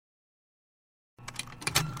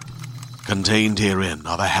Contained herein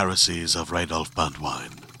are the heresies of Radolf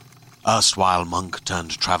Burntwine, erstwhile monk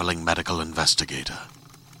turned traveling medical investigator.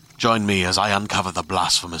 Join me as I uncover the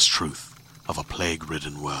blasphemous truth of a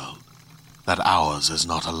plague-ridden world, that ours is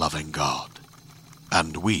not a loving God,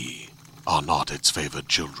 and we are not its favored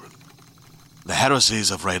children. The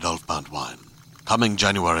heresies of Radolf Burntwine, coming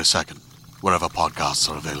January 2nd, wherever podcasts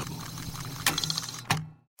are available.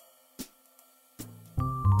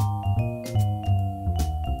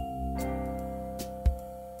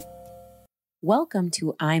 Welcome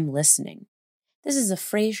to I'm Listening. This is a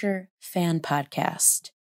Frasier fan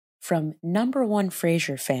podcast from number one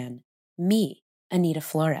Frasier fan, me, Anita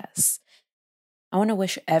Flores. I want to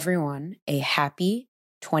wish everyone a happy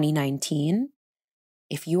 2019.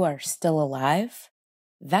 If you are still alive,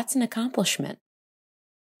 that's an accomplishment.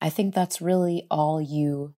 I think that's really all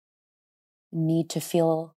you need to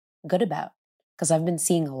feel good about, because I've been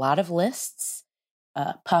seeing a lot of lists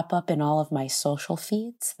pop up in all of my social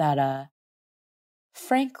feeds that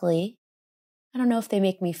frankly, I don't know if they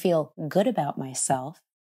make me feel good about myself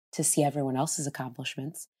to see everyone else's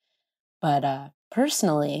accomplishments. But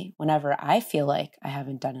personally, whenever I feel like I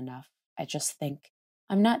haven't done enough, I just think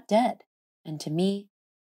I'm not dead. And to me,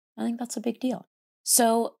 I think that's a big deal.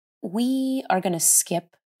 So we are going to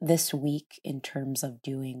skip this week in terms of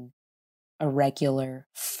doing a regular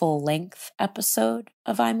full-length episode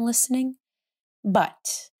of I'm Listening.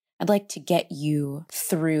 But I'd like to get you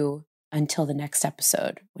through until the next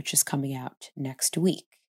episode, which is coming out next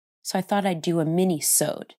week. So I thought I'd do a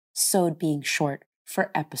mini-sode, sode being short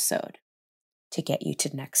for episode, to get you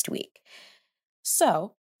to next week.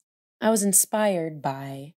 So I was inspired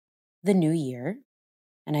by the new year,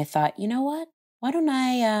 and I thought, you know what? Why don't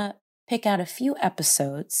I pick out a few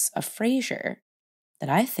episodes of Frasier that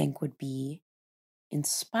I think would be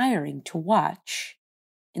inspiring to watch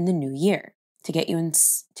in the new year? To get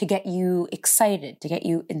you excited, to get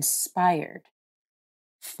you inspired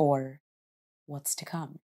for what's to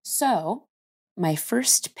come. So, my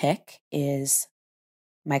first pick is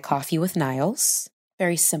My Coffee with Niles.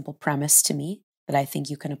 Very simple premise to me that I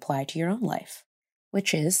think you can apply to your own life,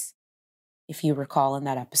 which is, if you recall in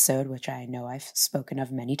that episode, which I know I've spoken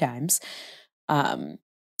of many times, are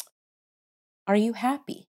you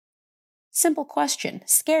happy? Simple question,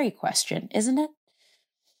 scary question, isn't it?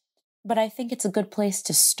 But I think it's a good place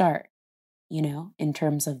to start, in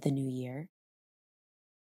terms of the new year.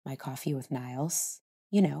 My Coffee with Niles.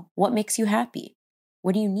 What makes you happy?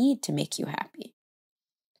 What do you need to make you happy?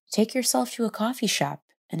 Take yourself to a coffee shop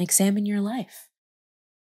and examine your life.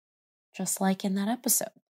 Just like in that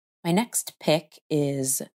episode. My next pick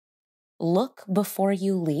is Look Before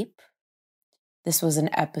You Leap. This was an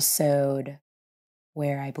episode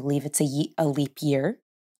where I believe it's a leap year.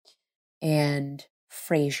 And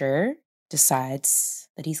Frasier decides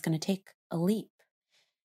that he's going to take a leap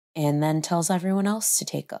and then tells everyone else to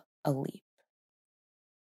take a leap.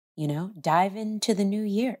 Dive into the new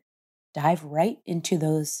year. Dive right into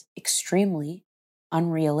those extremely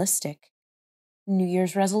unrealistic New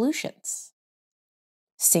Year's resolutions.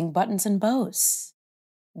 Sing buttons and bows.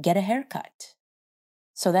 Get a haircut.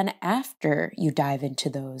 So then after you dive into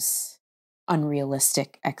those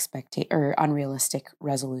unrealistic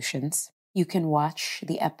resolutions, you can watch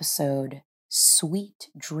the episode Sweet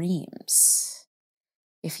Dreams.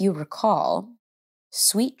 If you recall,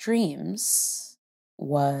 Sweet Dreams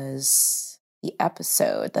was the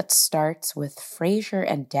episode that starts with Frasier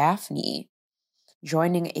and Daphne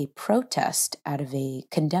joining a protest out of a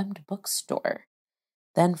condemned bookstore.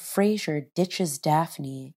 Then Frasier ditches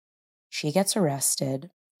Daphne. She gets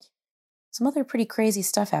arrested. Some other pretty crazy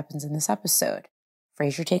stuff happens in this episode.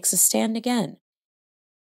 Frasier takes a stand again.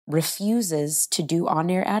 Refuses to do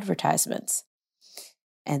on-air advertisements.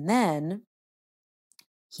 And then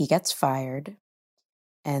he gets fired.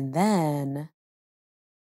 And then,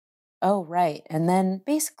 and then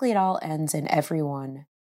basically it all ends in everyone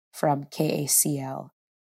from KACL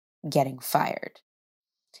getting fired.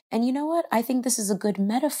 And you know what? I think this is a good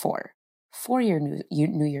metaphor for your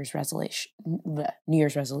New Year's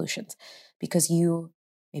resolutions, because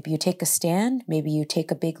maybe you take a stand, maybe you take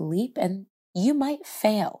a big leap, and you might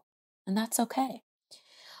fail, and that's okay.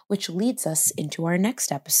 Which leads us into our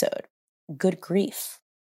next episode, Good Grief.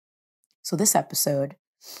 So this episode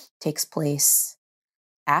takes place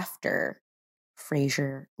after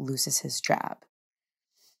Frasier loses his job.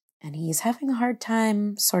 And he's having a hard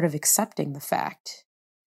time sort of accepting the fact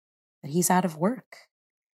that he's out of work.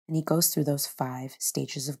 And he goes through those 5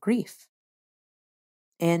 stages of grief.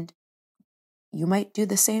 And you might do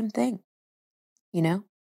the same thing,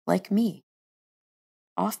 like me.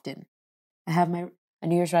 Often, I have a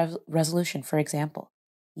New Year's resolution, for example,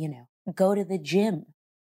 go to the gym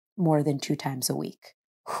more than 2 times a week.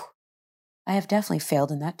 Whew. I have definitely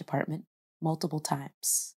failed in that department multiple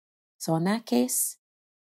times. So in that case,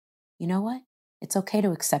 you know what? It's okay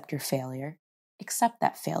to accept your failure. Accept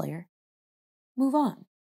that failure. Move on.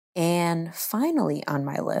 And finally on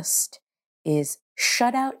my list is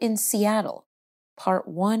Shutout in Seattle, Part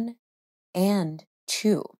 1 and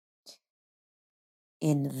 2.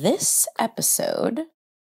 In this episode,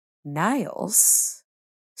 Niles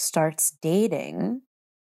starts dating,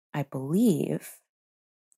 I believe,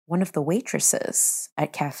 one of the waitresses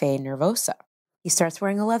at Cafe Nervosa. He starts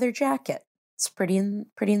wearing a leather jacket. It's pretty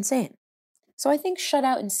insane. So I think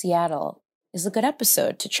Shutout in Seattle is a good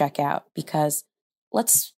episode to check out because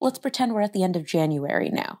let's pretend we're at the end of January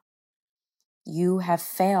now. You have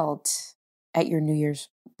failed at your New Year's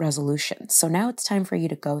resolution. So now it's time for you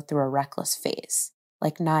to go through a reckless phase,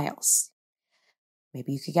 like Niles.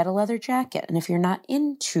 Maybe you could get a leather jacket. And if you're not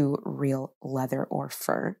into real leather or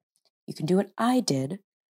fur, you can do what I did,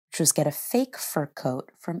 which was get a fake fur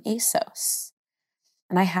coat from ASOS.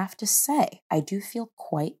 And I have to say, I do feel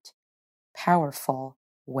quite powerful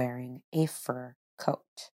wearing a fur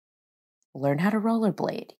coat. Learn how to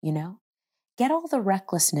rollerblade, Get all the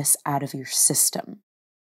recklessness out of your system,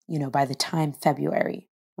 by the time February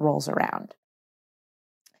rolls around.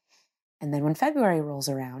 And then when February rolls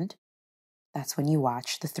around, that's when you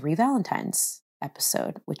watch the 3 Valentines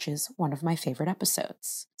episode, which is one of my favorite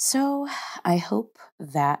episodes. So I hope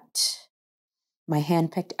that my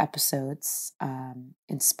handpicked episodes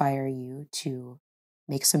inspire you to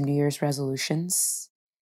make some New Year's resolutions,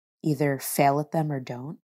 either fail at them or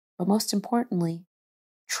don't, but most importantly,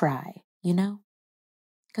 try,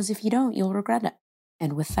 Because if you don't, you'll regret it.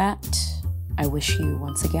 And with that, I wish you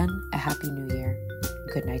once again a Happy New Year.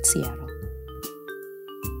 Good night, Seattle.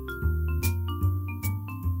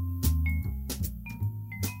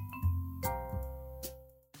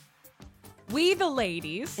 We, the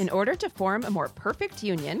ladies, in order to form a more perfect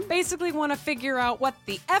union, basically want to figure out what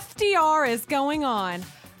the FDR is going on.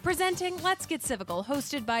 Presenting Let's Get Civical,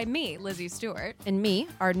 hosted by me, Lizzie Stewart. and me,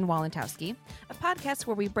 Arden Walentowski, a podcast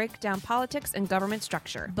where we break down politics and government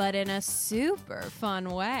structure. But in a super fun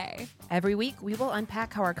way. Every week, we will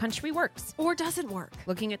unpack how our country works, Or doesn't work.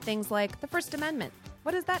 looking at things like the First Amendment.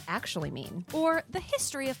 What does that actually mean? Or the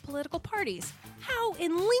history of political parties. How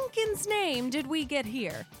in Lincoln's name did we get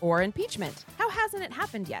here? Or impeachment. How hasn't it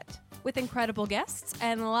happened yet? With incredible guests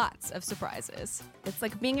and lots of surprises. It's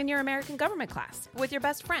like being in your American government class with your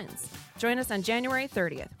best friends. Join us on January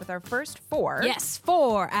 30th with our first 4. Yes,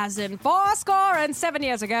 4, as in 4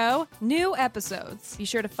 years ago, new episodes. Be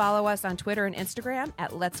sure to follow us on Twitter and Instagram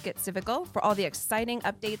at Let's Get Civical for all the exciting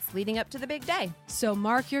updates leading up to the big day. So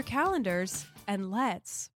mark your calendars and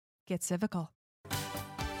let's get civical.